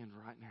your hand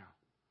right now?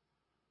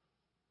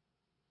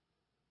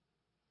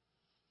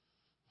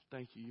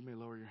 Thank you. You may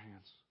lower your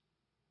hands.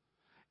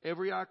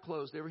 Every eye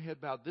closed, every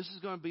head bowed. This is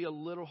going to be a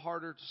little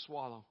harder to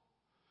swallow.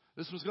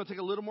 This one's going to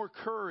take a little more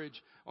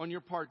courage on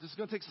your part. This is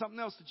going to take something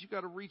else that you've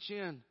got to reach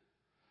in.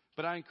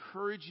 But I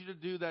encourage you to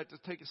do that, to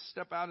take a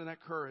step out in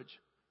that courage.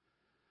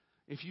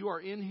 If you are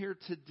in here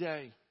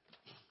today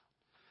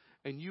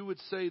and you would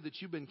say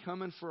that you've been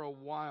coming for a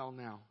while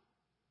now,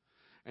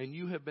 and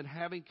you have been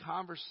having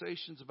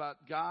conversations about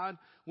God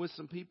with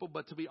some people,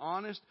 but to be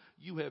honest,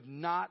 you have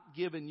not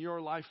given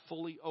your life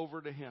fully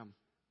over to Him.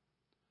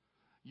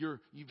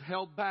 You've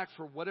held back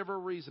for whatever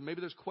reason.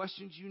 Maybe there's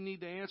questions you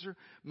need to answer.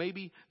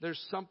 Maybe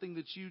there's something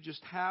that you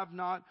just have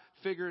not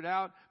figured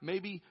out.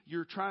 Maybe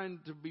you're trying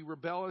to be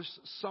rebellious.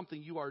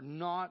 Something you are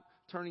not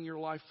turning your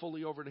life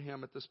fully over to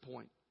Him at this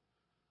point.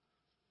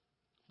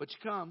 But you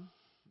come.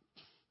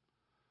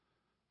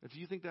 If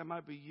you think that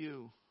might be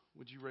you,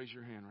 would you raise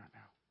your hand right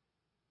now?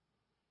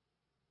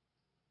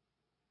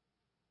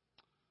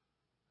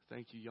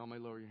 Thank you. Y'all may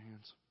lower your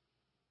hands.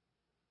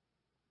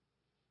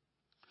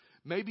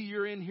 Maybe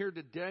you're in here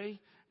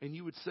today and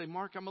you would say,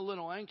 Mark, I'm a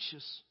little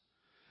anxious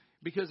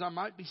because I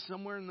might be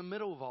somewhere in the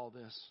middle of all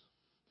this.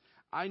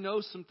 I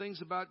know some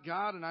things about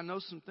God and I know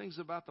some things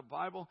about the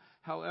Bible.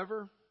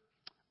 However,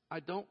 I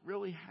don't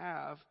really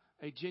have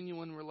a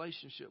genuine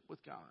relationship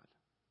with God.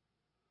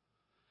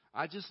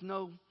 I just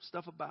know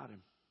stuff about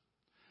Him.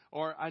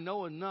 Or I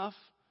know enough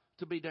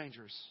to be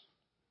dangerous.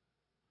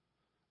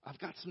 I've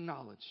got some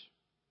knowledge.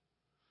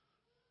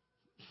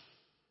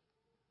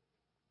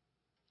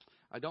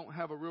 I don't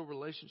have a real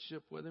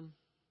relationship with Him.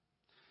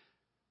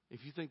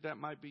 If you think that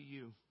might be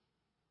you,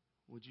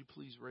 would you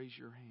please raise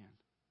your hand?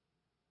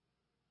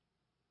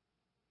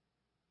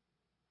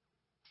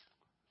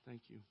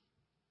 Thank you.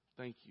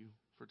 Thank you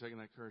for taking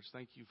that courage.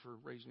 Thank you for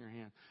raising your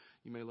hand.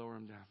 You may lower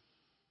them down.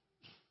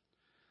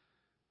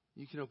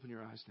 You can open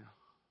your eyes now.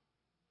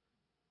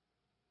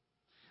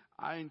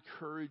 I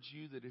encourage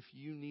you that if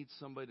you need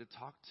somebody to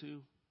talk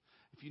to,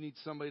 if you need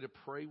somebody to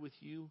pray with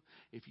you,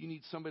 if you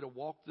need somebody to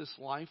walk this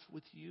life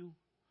with you,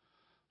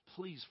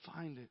 please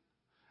find it.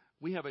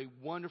 We have a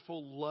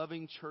wonderful,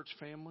 loving church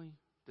family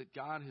that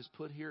God has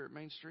put here at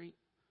Main Street.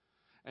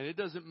 And it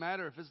doesn't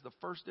matter if it's the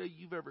first day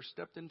you've ever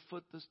stepped in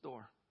foot this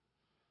door.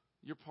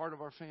 You're part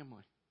of our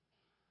family.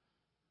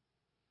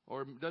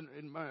 Or it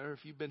doesn't matter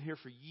if you've been here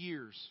for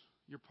years.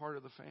 You're part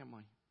of the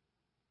family.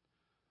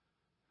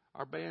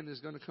 Our band is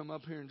going to come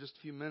up here in just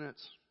a few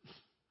minutes.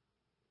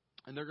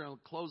 And they're going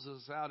to close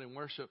us out in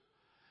worship.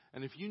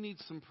 And if you need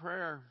some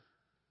prayer,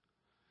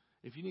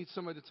 if you need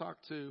somebody to talk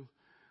to,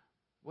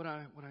 what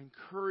I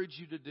encourage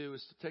you to do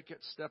is to take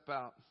that step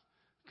out.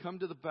 Come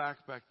to the back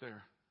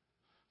there.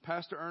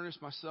 Pastor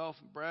Ernest, myself,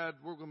 and Brad,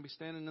 we're going to be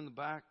standing in the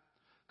back.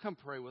 Come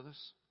pray with us.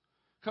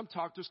 Come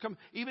talk to us. Come,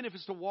 even if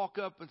it's to walk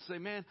up and say,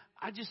 man,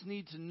 I just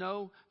need to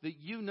know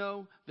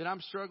that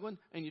I'm struggling,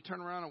 and you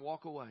turn around and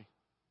walk away.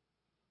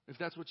 If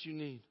that's what you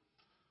need.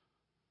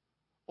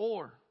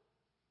 Or,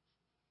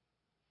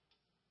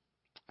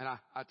 and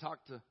I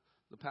talked to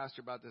the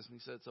pastor about this, and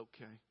he said it's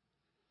okay.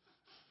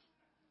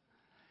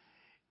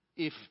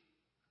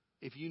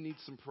 If you need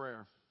some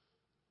prayer,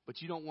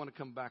 but you don't want to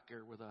come back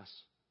there with us,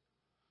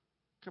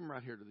 come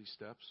right here to these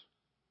steps.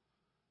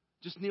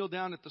 Just kneel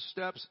down at the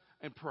steps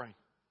and pray.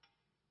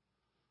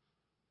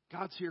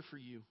 God's here for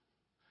you.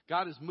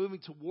 God is moving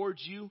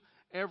towards you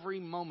every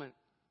moment.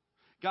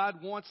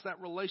 God wants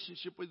that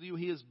relationship with you.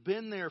 He has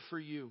been there for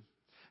you.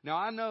 Now,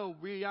 I know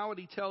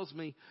reality tells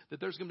me that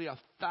there's going to be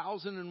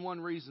 1,001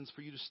 reasons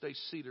for you to stay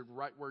seated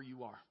right where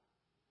you are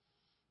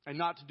and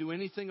not to do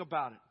anything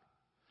about it.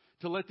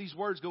 To let these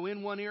words go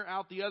in one ear,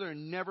 out the other,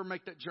 and never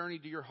make that journey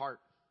to your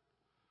heart.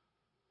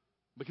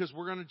 Because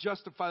we're going to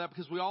justify that,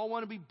 because we all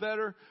want to be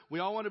better. We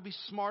all want to be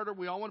smarter.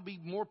 We all want to be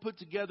more put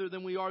together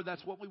than we are.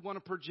 That's what we want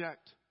to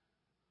project.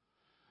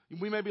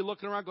 We may be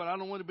looking around going, I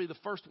don't want to be the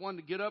first one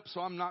to get up,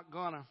 so I'm not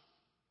going to.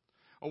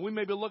 Or we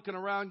may be looking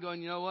around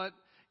going, you know what?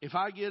 If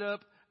I get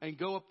up and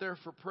go up there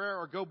for prayer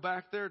or go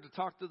back there to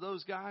talk to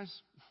those guys,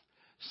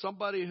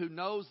 somebody who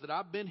knows that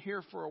I've been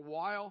here for a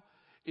while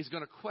is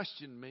going to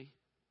question me.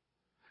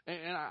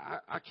 And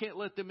I can't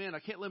let them in. I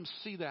can't let them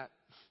see that.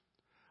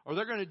 Or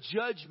they're going to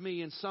judge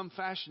me in some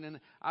fashion, and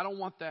I don't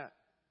want that.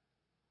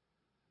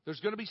 There's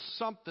going to be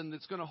something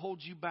that's going to hold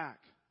you back.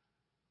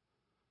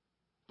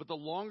 But the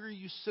longer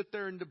you sit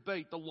there and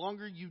debate, the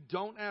longer you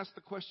don't ask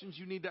the questions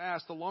you need to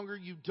ask, the longer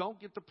you don't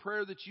get the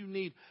prayer that you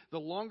need, the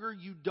longer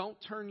you don't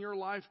turn your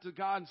life to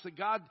God and say,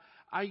 God,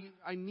 I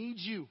need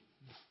you.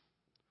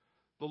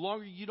 The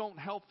longer you don't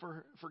help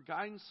for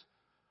guidance,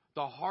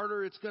 the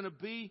harder it's going to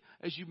be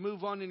as you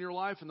move on in your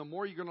life, and the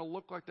more you're going to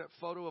look like that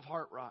photo of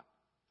heart rot.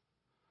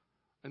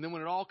 And then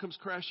when it all comes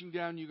crashing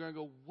down, you're going to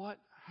go, what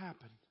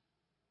happened?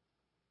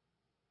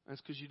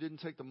 That's because you didn't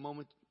take the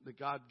moment that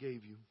God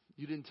gave you.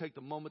 You didn't take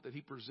the moment that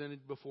He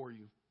presented before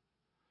you.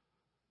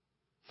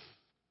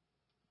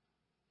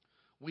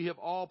 We have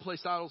all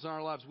placed idols in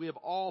our lives. We have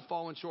all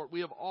fallen short.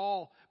 We have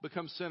all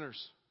become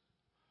sinners.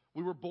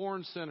 We were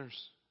born sinners.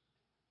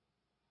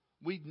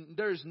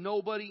 There's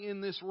nobody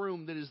in this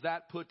room that is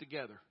that put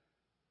together.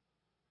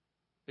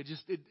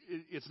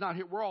 It's not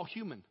here. We're all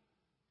human.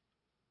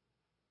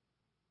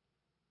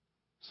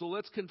 So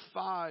let's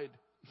confide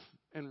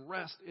and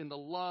rest in the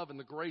love and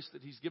the grace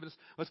that He's given us.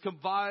 Let's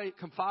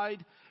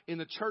confide in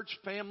the church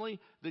family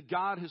that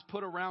God has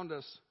put around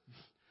us.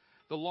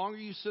 The longer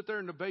you sit there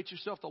and debate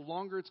yourself, the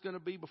longer it's going to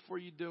be before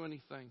you do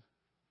anything.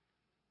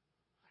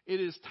 It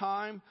is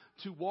time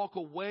to walk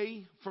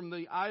away from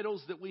the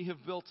idols that we have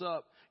built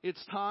up.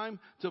 It's time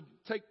to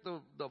take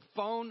the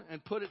phone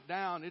and put it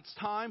down. It's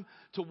time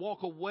to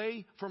walk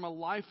away from a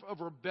life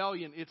of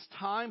rebellion. It's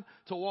time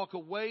to walk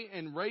away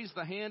and raise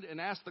the hand and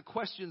ask the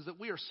questions that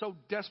we are so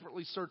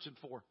desperately searching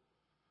for.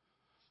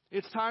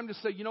 It's time to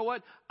say, you know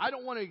what? I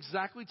don't want to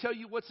exactly tell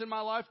you what's in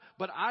my life,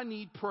 but I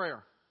need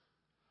prayer.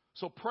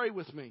 So pray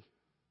with me.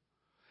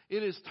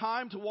 It is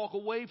time to walk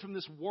away from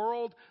this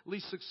worldly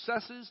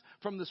successes,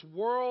 from this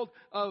world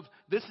of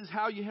this is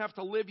how you have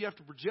to live. You have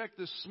to project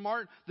this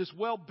smart, this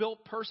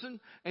well-built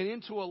person, and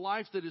into a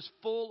life that is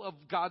full of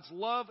God's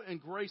love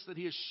and grace that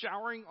He is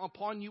showering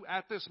upon you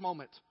at this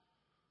moment.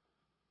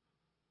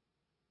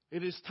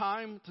 It is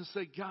time to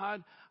say,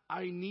 God,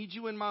 I need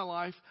you in my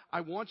life.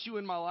 I want you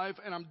in my life,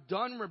 and I'm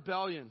done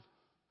rebellion.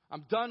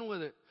 I'm done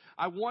with it.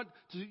 I want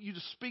you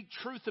to speak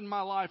truth in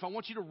my life. I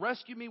want you to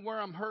rescue me where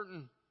I'm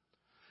hurting.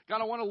 God,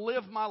 I want to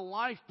live my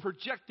life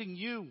projecting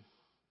you.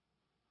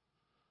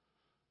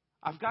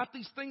 I've got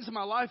these things in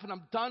my life and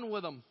I'm done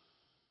with them.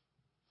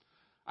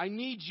 I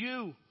need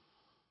you.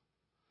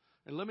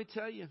 And let me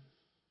tell you,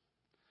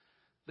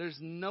 there's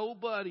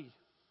nobody,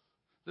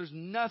 there's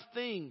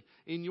nothing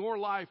in your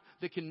life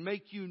that can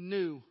make you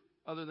new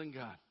other than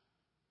God.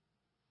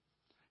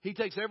 He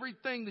takes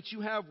everything that you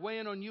have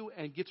weighing on you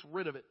and gets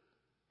rid of it.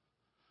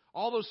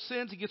 All those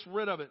sins, He gets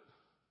rid of it.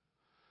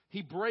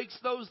 He breaks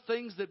those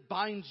things that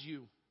binds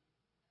you.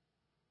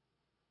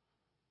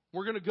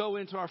 We're going to go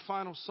into our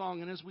final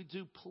song, and as we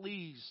do,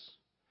 please,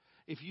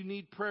 if you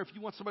need prayer, if you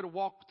want somebody to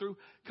walk through,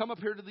 come up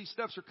here to these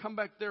steps or come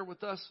back there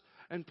with us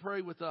and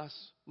pray with us.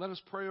 Let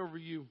us pray over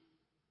you.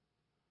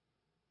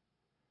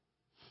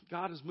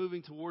 God is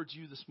moving towards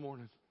you this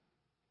morning.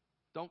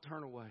 Don't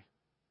turn away.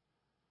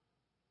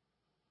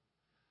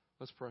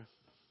 Let's pray.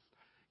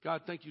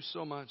 God, thank you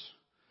so much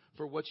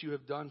for what you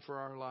have done for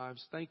our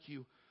lives. Thank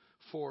you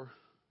for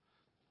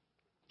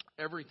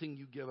everything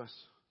you give us.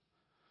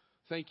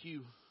 Thank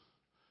you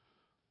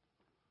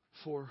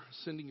for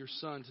sending your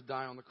Son to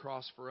die on the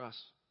cross for us.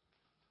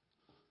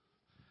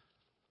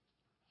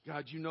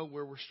 God, you know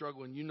where we're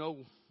struggling. You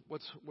know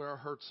where our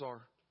hurts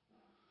are.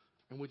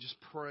 And we just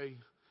pray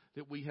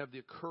that we have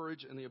the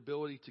courage and the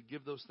ability to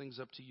give those things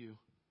up to you.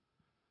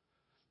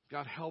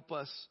 God, help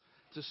us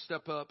to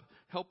step up.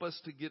 Help us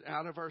to get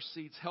out of our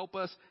seats. Help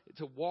us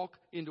to walk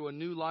into a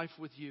new life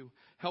with you.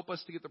 Help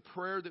us to get the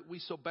prayer that we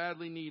so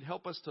badly need.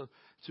 Help us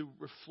to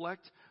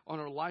reflect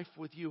on our life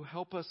with you.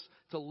 Help us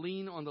to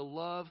lean on the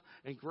love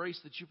and grace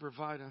that you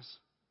provide us.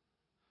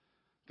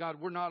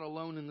 God, we're not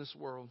alone in this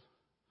world.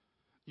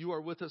 You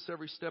are with us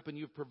every step, and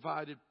you've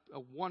provided a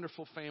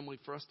wonderful family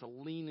for us to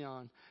lean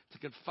on, to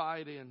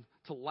confide in,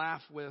 to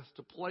laugh with,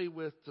 to play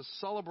with, to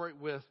celebrate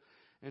with,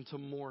 and to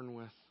mourn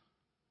with.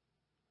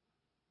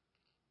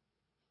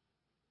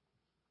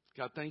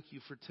 God, thank you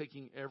for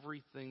taking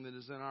everything that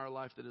is in our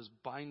life that is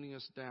binding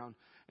us down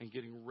and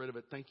getting rid of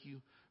it. Thank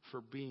you for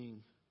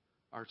being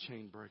our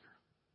chain breaker.